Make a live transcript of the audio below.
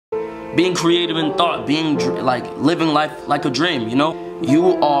being creative in thought, being like living life like a dream, you know?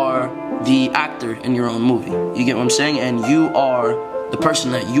 You are the actor in your own movie. You get what I'm saying? And you are the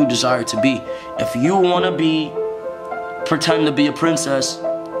person that you desire to be. If you want to pretend to be a princess,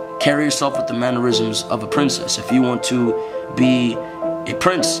 carry yourself with the mannerisms of a princess. If you want to be a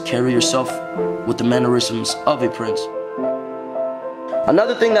prince, carry yourself with the mannerisms of a prince.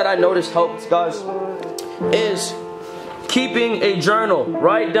 Another thing that I noticed helps, guys, is keeping a journal.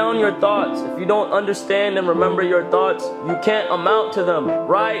 Write down your thoughts. If you don't understand and remember your thoughts, you can't amount to them.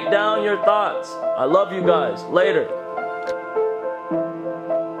 Write down your thoughts. I love you guys. Later.